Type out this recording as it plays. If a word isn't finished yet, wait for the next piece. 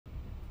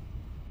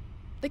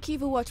The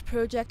Kivu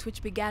project,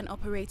 which began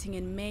operating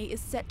in May,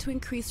 is set to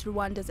increase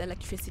Rwanda's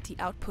electricity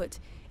output.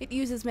 It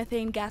uses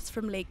methane gas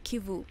from Lake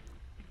Kivu.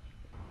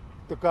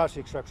 The gas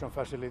extraction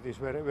facility is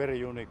very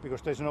unique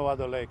because there's no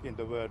other lake in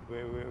the world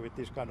with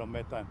this kind of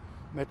methane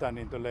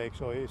in the lake,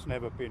 so it's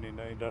never been in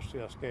an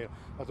industrial scale.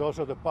 But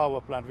also the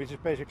power plant, which is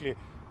basically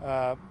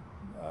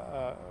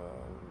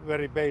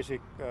very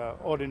basic,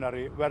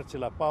 ordinary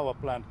Wärtsilä power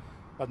plant,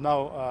 but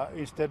now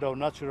instead of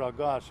natural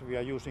gas, we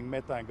are using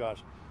methane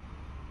gas.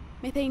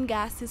 Methane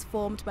gas is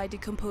formed by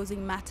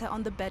decomposing matter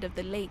on the bed of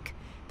the lake.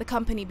 The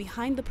company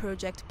behind the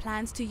project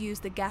plans to use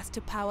the gas to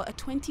power a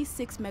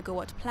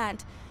 26-megawatt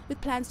plant, with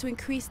plans to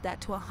increase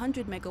that to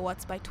 100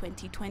 megawatts by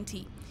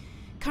 2020.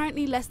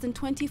 Currently, less than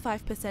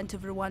 25%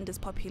 of Rwanda's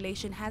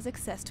population has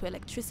access to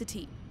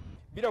electricity.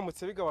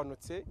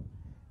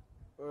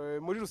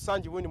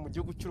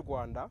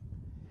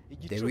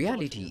 The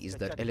reality is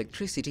that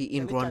electricity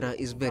in Rwanda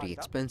is very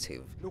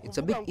expensive. It's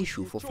a big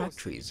issue for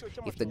factories.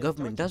 If the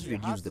government does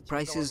reduce the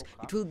prices,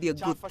 it will be a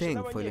good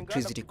thing for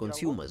electricity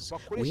consumers.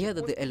 We hear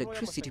that the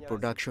electricity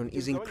production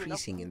is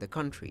increasing in the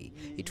country.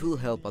 It will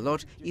help a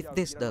lot if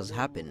this does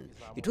happen.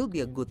 It will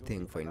be a good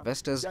thing for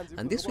investors,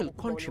 and this will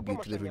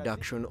contribute to the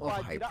reduction of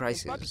high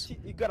prices.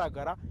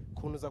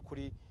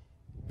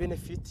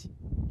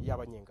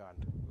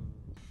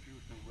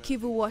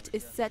 Kivu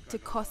is set to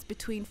cost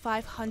between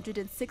 $500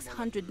 and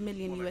 $600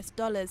 million.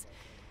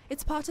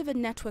 It's part of a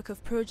network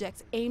of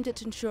projects aimed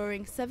at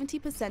ensuring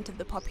 70% of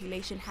the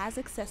population has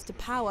access to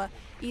power,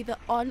 either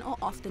on or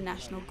off the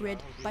national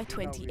grid, by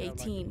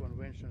 2018.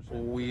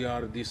 We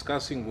are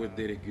discussing with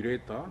the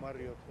regulator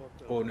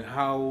on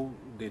how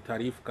the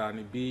tariff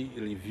can be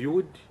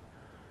reviewed,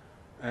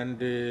 and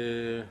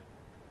it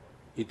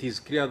is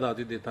clear that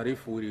the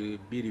tariff will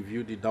be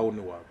reviewed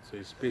downwards,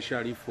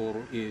 especially for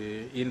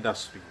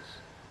industries.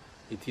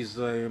 It is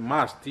a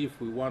must if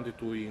we want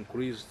to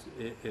increase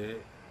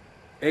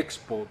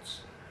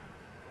exports,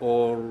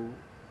 or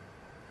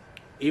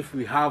if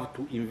we have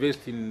to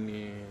invest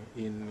in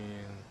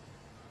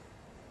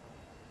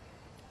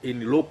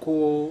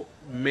local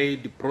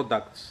made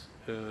products.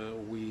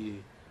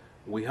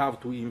 We have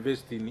to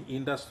invest in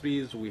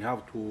industries. We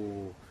have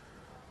to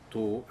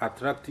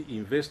attract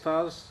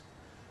investors.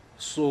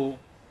 So,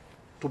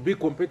 to be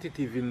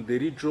competitive in the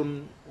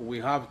region, we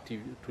have to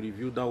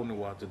review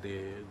downwards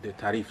the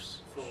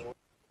tariffs.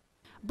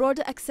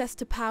 Broader access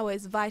to power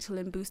is vital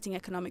in boosting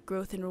economic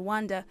growth in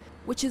Rwanda,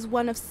 which is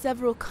one of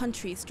several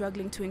countries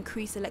struggling to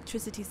increase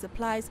electricity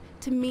supplies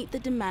to meet the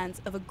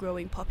demands of a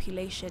growing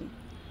population.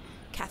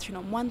 Catherine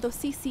Omwando,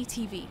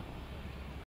 CCTV.